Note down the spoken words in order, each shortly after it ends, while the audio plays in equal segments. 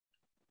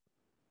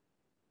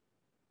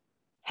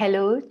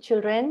Hello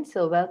children,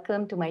 so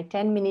welcome to my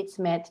 10 minutes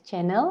math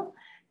channel.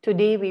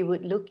 Today we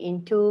would look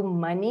into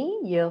money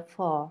year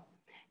 4.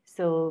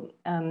 So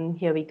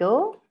here we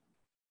go.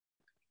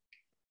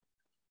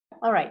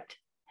 All right,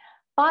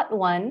 part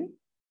 1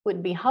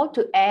 would be how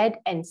to add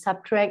and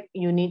subtract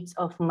units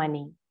of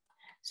money.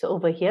 So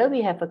over here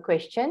we have a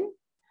question.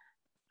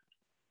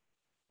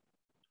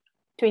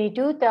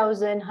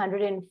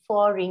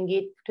 22,104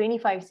 ringgit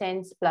 25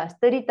 cents plus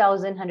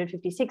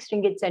 30,156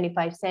 ringgit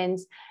 75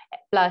 cents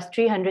plus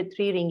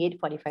 303 ringgit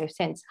 45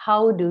 cents.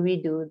 How do we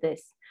do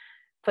this?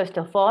 First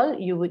of all,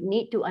 you would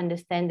need to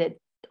understand that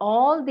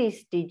all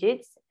these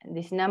digits,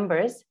 these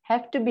numbers,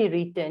 have to be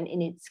written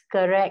in its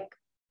correct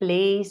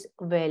place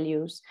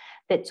values.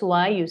 That's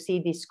why you see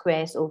these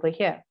squares over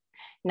here.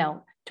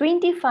 Now,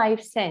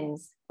 25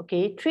 cents,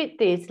 okay, treat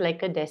this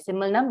like a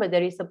decimal number.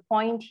 There is a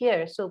point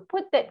here. So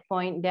put that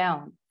point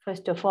down,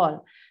 first of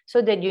all,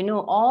 so that you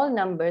know all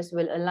numbers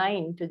will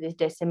align to this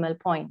decimal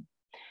point.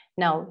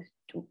 Now,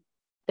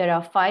 there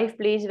are 5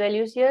 place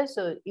values here,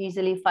 so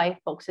easily 5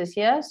 boxes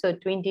here. So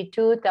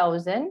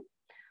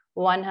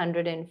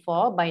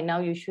 22,104. By now,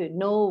 you should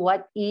know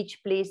what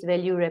each place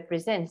value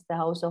represents. The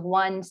house of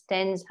ones,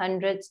 tens,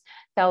 hundreds,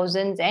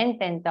 thousands, and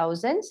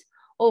 10,000s.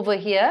 Over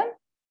here,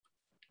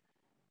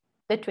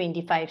 the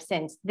 25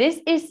 cents.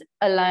 This is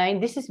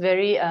aligned. This is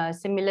very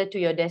similar to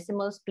your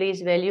decimals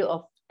place value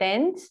of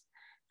tens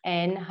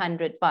and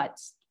 100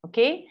 parts.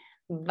 Okay.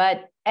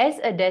 But as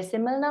a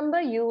decimal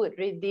number, you would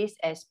read this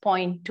as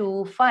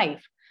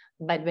 0.25.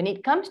 But when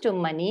it comes to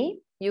money,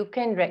 you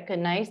can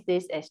recognize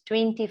this as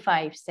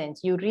 25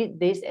 cents. You read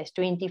this as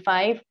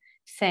 25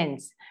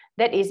 cents.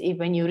 That is if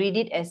when you read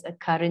it as a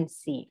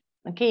currency.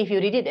 Okay, if you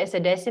read it as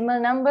a decimal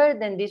number,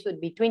 then this would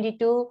be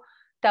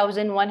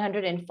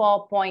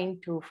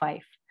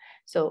 22,104.25.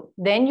 So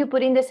then you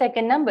put in the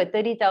second number,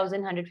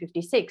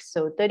 30,156.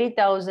 So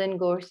 30,000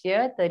 goes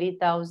here,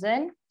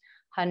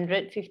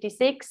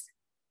 30,156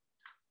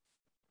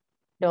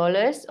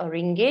 dollars or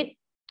ringgit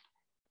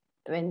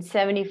and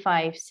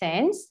 75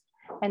 cents.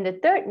 And the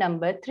third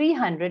number,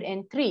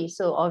 303.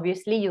 So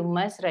obviously you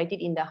must write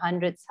it in the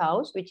hundreds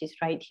house, which is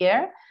right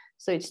here.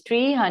 So it's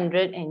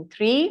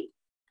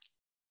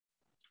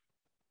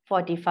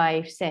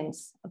 303.45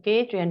 cents.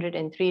 Okay,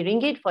 303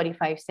 ringgit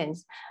 45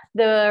 cents.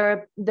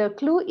 The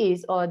clue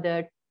is, or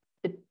the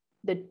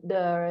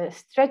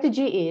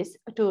strategy is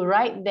to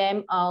write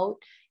them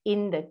out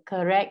in the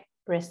correct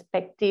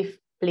respective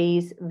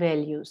place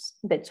values.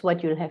 That's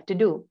what you'll have to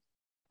do.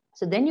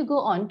 So then you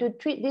go on to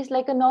treat this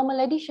like a normal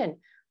addition.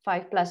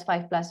 5 plus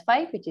 5 plus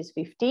 5, which is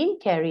 15,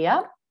 carry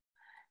up.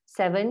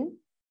 7,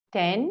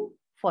 10,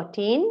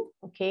 14,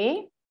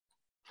 okay.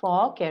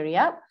 4, carry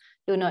up.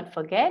 Do not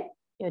forget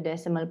your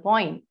decimal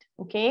point,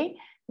 okay.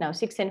 Now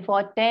 6 and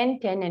 4, 10,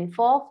 10 and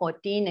 4,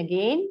 14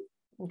 again,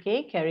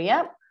 okay, carry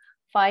up.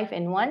 5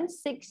 and 1,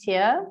 6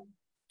 here.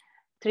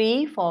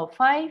 3, 4,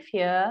 5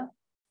 here.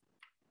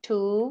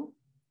 2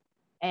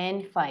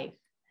 and 5.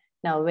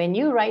 Now, when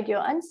you write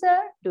your answer,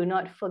 do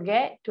not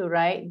forget to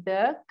write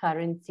the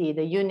currency,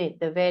 the unit,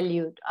 the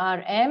value,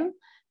 RM,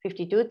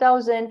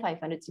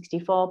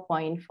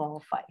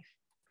 52,564.45.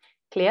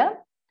 Clear?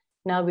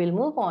 Now, we'll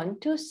move on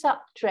to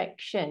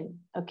subtraction.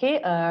 Okay,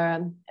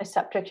 a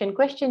subtraction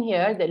question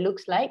here that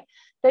looks like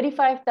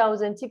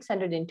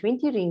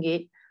 35,620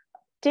 ringgit,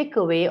 take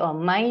away or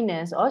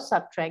minus or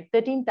subtract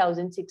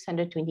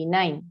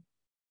 13,629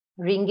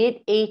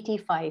 ringgit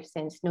 85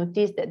 cents.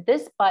 Notice that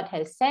this part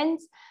has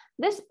cents.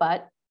 This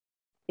part,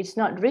 it's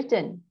not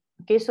written.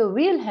 Okay, so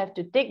we'll have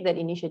to take that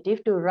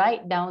initiative to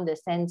write down the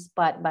cents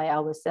part by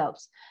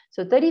ourselves.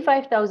 So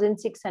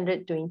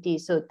 35,620.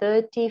 So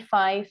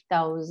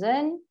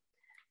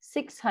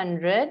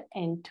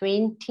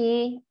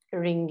 35,620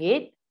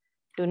 ringgit.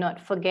 Do not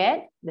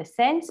forget the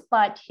cents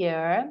part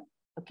here.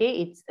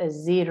 Okay, it's a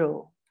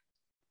 0.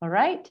 All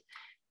right.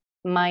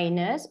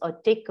 Minus or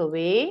take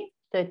away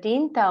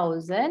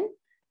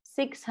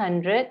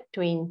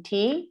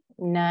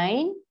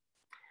 13,629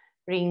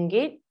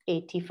 ringgit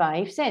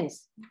 85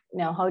 cents.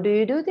 Now, how do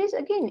you do this?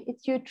 Again,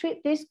 you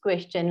treat this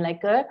question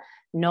like a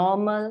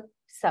normal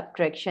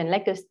subtraction,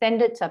 like a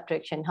standard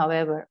subtraction.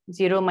 However,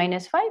 0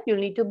 minus 5, you'll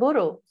need to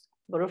borrow.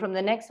 Borrow from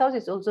the next house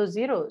is also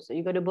 0. So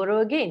you got to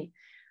borrow again.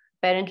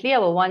 Apparently,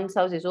 our 1's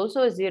house is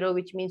also a 0,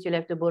 which means you'll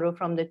have to borrow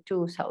from the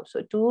 2's house.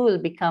 So 2 will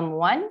become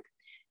 1.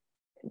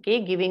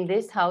 Okay, giving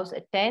this house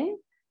a 10.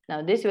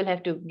 Now this will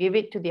have to give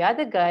it to the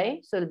other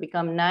guy. So it'll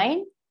become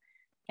 9.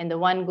 And the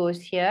 1 goes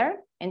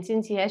here. And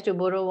since he has to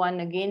borrow 1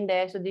 again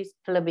there, so this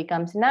fellow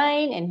becomes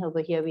 9. And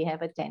over here we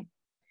have a 10.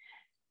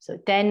 So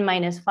 10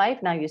 minus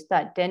 5. Now you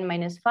start 10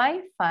 minus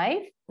 5,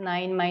 5.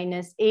 9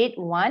 minus 8,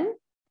 1.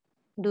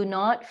 Do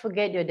not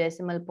forget your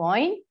decimal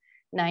point.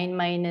 9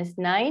 minus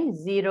 9,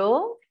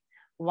 0.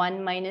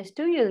 1 minus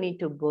 2, you'll need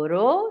to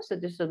borrow. So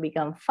this will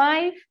become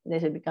 5.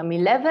 This will become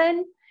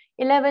 11.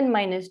 11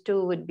 minus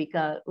 2 would be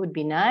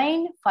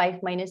 9.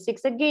 5 minus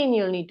 6, again,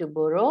 you'll need to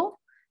borrow.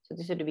 So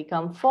this would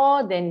become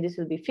 4. Then this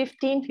will be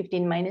 15.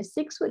 15 minus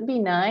 6 would be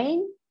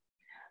 9.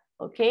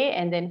 Okay,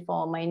 and then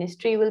 4 minus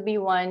 3 will be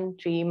 1.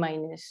 3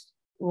 minus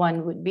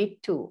 1 would be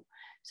 2.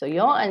 So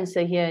your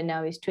answer here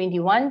now is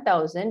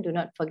 21,000. Do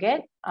not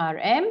forget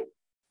RM,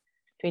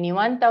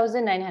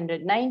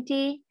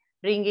 21,990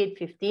 ringgit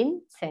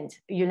 15 cents.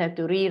 You'll have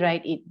to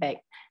rewrite it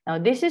back. Now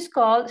this is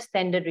called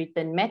standard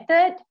written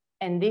method,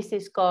 and this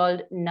is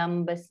called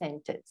number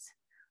sentence.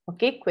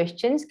 Okay,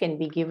 questions can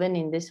be given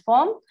in this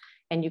form,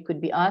 and you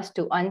could be asked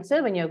to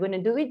answer. When you're going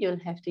to do it, you'll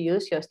have to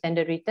use your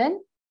standard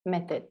written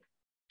method.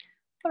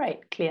 All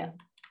right, clear.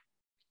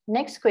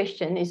 Next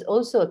question is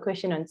also a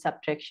question on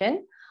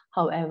subtraction.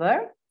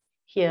 However,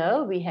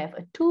 here we have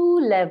a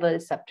two-level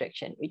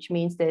subtraction, which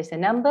means there's a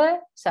number,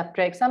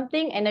 subtract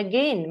something, and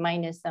again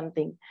minus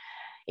something.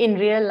 In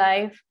real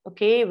life,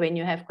 okay, when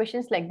you have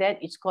questions like that,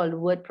 it's called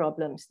word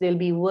problems. They'll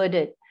be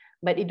worded,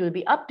 but it will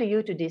be up to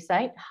you to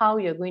decide how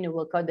you're going to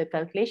work out the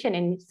calculation.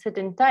 And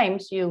certain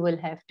times you will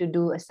have to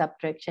do a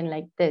subtraction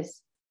like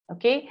this.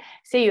 Okay,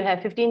 say you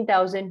have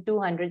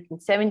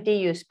 15,270,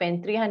 you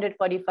spend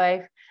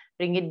 345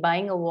 ringgit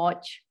buying a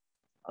watch,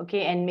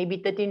 okay, and maybe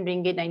 13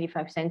 ringgit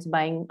 95 cents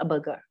buying a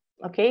burger,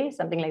 okay,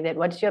 something like that.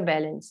 What's your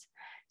balance?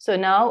 So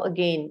now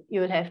again,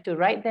 you will have to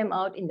write them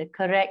out in the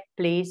correct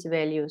place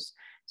values.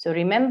 So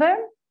remember,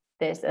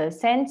 there's a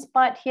cents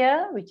part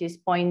here, which is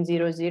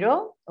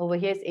 0.00. Over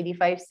here is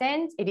 85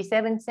 cents,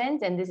 87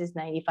 cents, and this is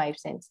 95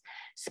 cents.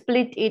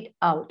 Split it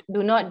out.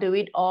 Do not do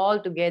it all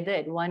together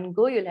at one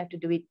go. You'll have to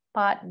do it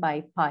part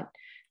by part.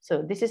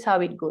 So this is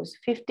how it goes.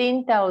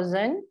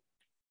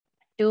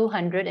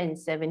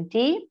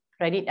 15,270.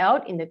 Write it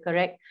out in the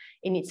correct,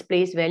 in its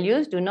place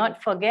values. Do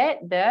not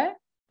forget the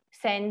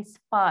cents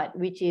part,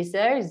 which is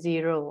a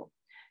 0.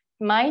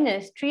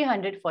 Minus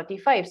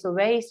 345. So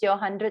where is your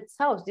hundredths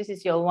house? This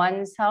is your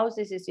ones house,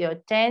 this is your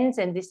tens,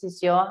 and this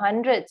is your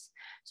hundreds.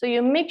 So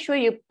you make sure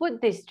you put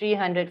this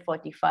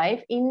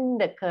 345 in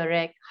the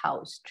correct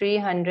house.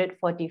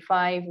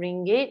 345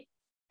 ringgit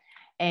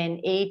and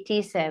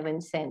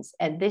 87 cents.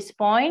 At this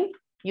point,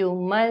 you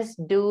must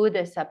do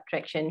the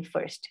subtraction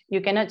first. You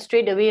cannot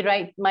straight away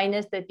write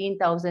minus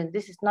 13,000.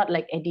 This is not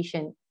like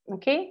addition.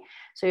 Okay,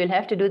 so you'll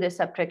have to do the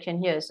subtraction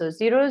here. So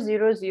 0,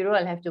 0, 0,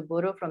 I'll have to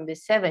borrow from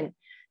this 7.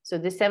 So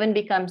this 7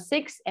 becomes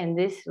 6, and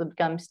this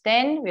becomes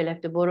 10. We'll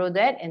have to borrow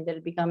that, and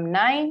that'll become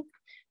 9.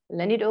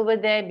 Lend it over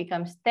there,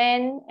 becomes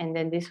 10, and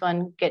then this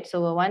one gets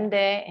over 1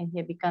 there, and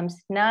here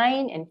becomes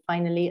 9, and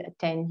finally a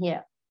 10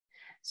 here.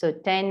 So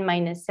 10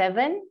 minus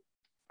 7,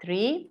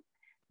 3.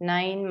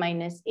 9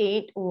 minus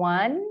 8,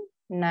 1.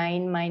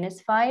 9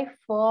 minus 5,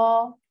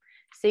 4.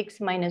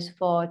 6 minus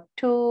 4,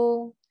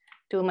 2.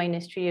 2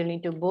 minus 3, you'll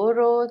need to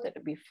borrow. That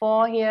will be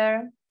 4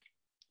 here.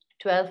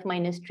 12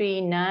 minus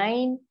 3,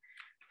 9.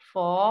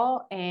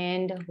 4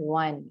 and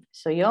 1.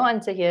 So your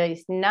answer here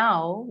is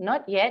now,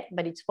 not yet,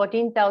 but it's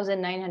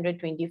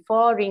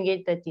 14,924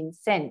 ringgit 13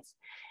 cents.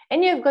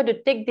 And you've got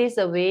to take this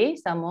away,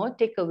 some more,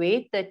 take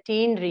away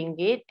 13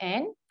 ringgit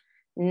and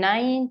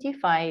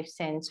 95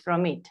 cents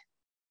from it.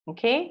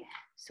 Okay,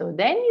 so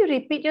then you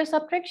repeat your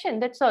subtraction.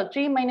 That's all.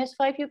 3 minus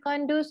 5 you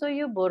can't do, so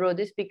you borrow.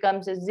 This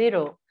becomes a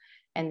 0.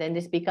 And then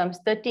this becomes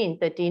 13.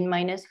 13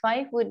 minus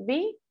 5 would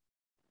be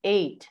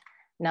 8.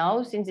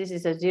 Now, since this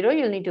is a 0,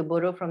 you'll need to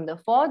borrow from the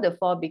 4. The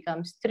 4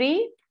 becomes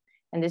 3,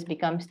 and this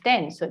becomes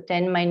 10. So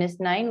 10 minus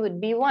 9 would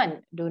be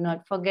 1. Do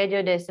not forget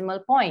your decimal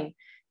point.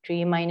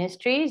 3 minus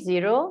 3,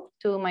 0.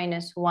 2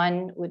 minus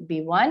 1 would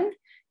be 1.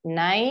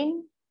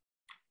 9,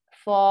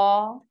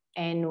 4,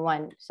 and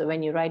 1. So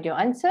when you write your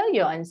answer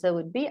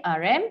would be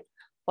RM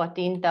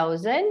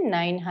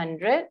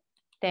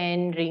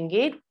 14,910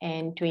 ringgit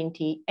and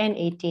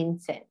 18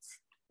 cents.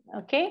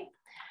 Okay.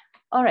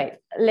 All right.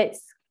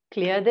 Let's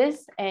clear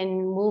this and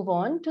move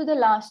on to the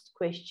last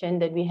question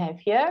that we have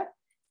here,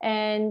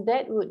 and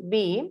that would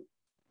be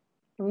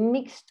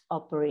mixed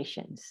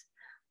operations.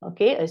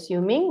 Okay,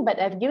 assuming, but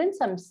I've given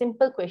some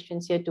simple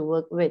questions here to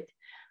work with.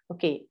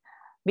 Okay,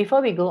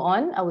 before we go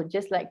on, I would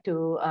just like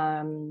to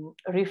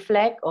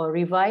reflect or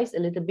revise a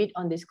little bit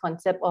on this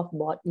concept of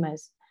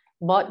BODMAS.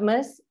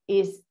 BODMAS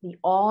is the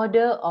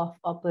order of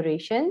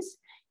operations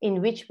in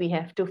which we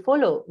have to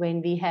follow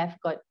when we have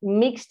got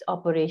mixed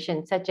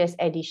operations such as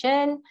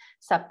addition,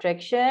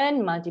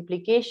 subtraction,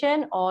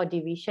 multiplication, or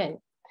division.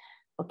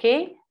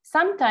 Okay,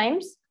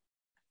 sometimes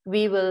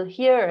we will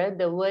hear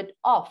the word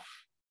off,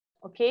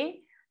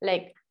 okay,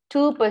 like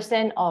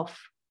 2% off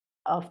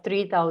of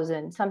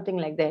 3,000, something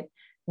like that.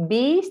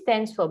 B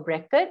stands for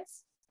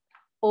brackets,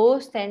 O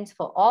stands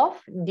for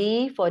off,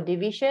 D for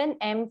division,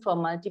 M for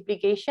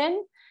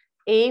multiplication,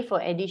 A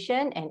for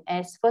addition, and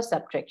S for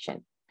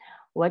subtraction.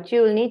 What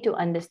you will need to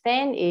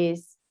understand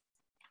is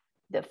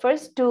the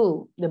first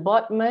two, the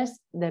BODMAS,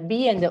 the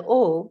B and the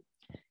O,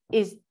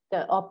 is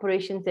the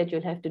operations that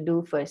you'll have to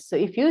do first. So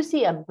if you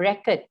see a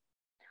bracket,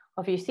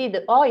 or if you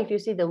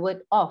see the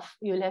word off,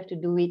 you'll have to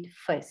do it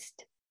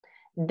first.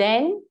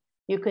 Then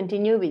you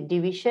continue with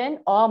division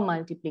or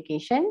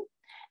multiplication,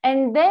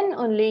 and then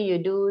only you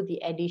do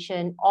the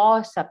addition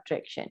or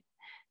subtraction.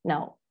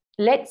 Now,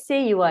 let's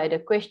say you are at a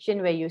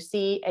question where you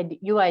see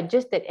you are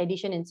just at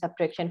addition and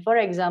subtraction. For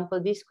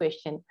example, this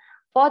question,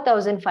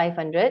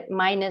 4,500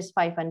 minus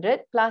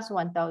 500 plus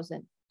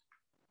 1,000.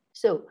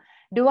 So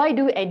Do I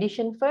do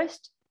addition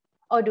first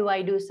or do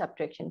I do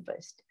subtraction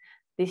first?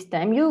 This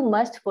time you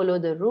must follow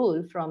the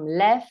rule from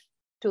left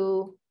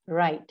to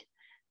right,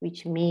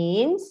 which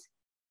means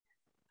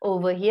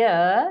over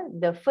here,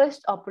 the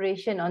first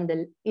operation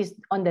is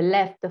on the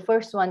left. The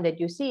first one that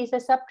you see is a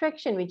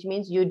subtraction, which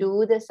means you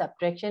do the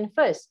subtraction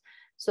first.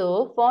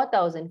 So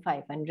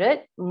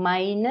 4,500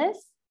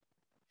 minus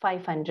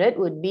 500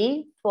 would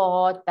be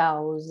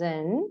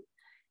 4,000.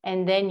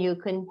 And then you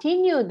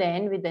continue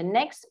then with the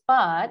next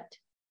part,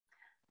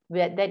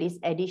 where that is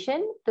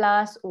addition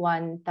plus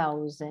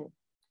 1,000.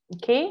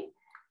 Okay,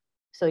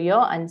 so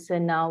your answer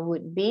now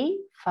would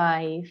be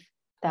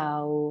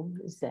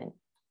 5,000.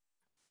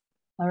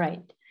 All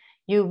right,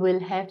 you will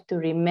have to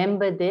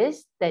remember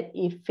this, that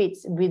if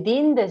it's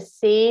within the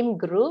same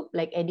group,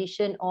 like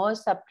addition or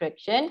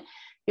subtraction,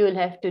 you will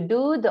have to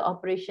do the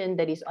operation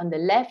that is on the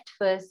left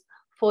first,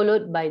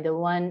 followed by the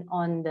one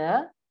on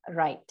the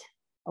right.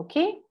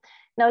 Okay,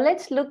 now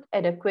let's look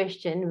at a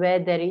question where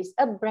there is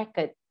a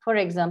bracket, for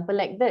example,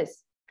 like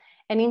this.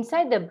 And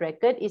inside the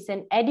bracket is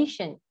an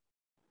addition.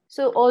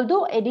 So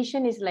although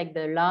addition is like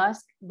the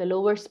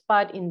lowest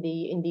part in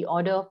the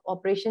order of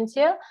operations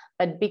here,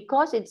 but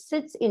because it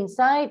sits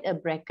inside a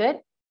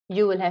bracket,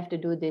 you will have to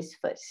do this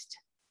first.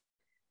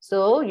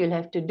 So you'll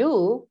have to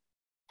do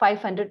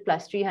 500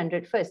 plus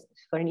 300 first.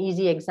 For an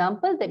easy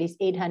example, that is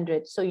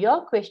 800. So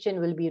your question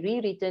will be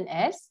rewritten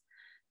as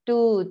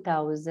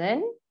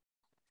 2,000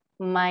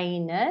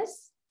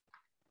 minus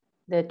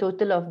the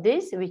total of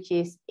this, which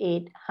is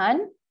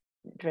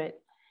 800.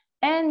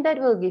 And that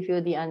will give you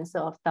the answer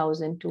of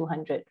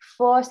 1,200.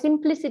 For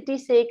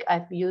simplicity's sake,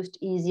 I've used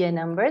easier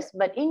numbers,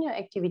 but in your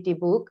activity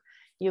book,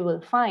 you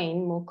will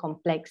find more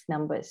complex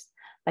numbers.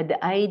 But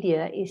the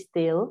idea is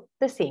still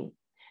the same,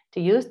 to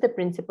use the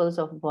principles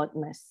of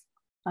Bodmer's.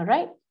 All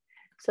right.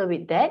 So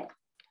with that,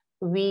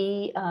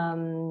 I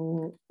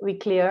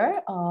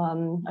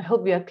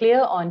hope we are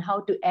clear on how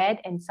to add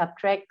and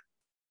subtract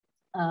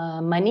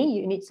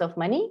units of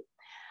money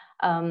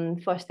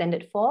for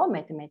standard 4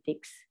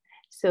 mathematics.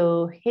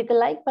 So hit the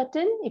like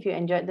button if you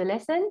enjoyed the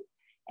lesson,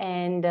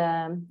 and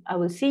I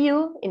will see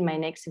you in my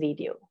next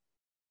video.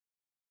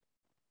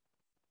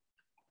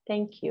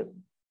 Thank you.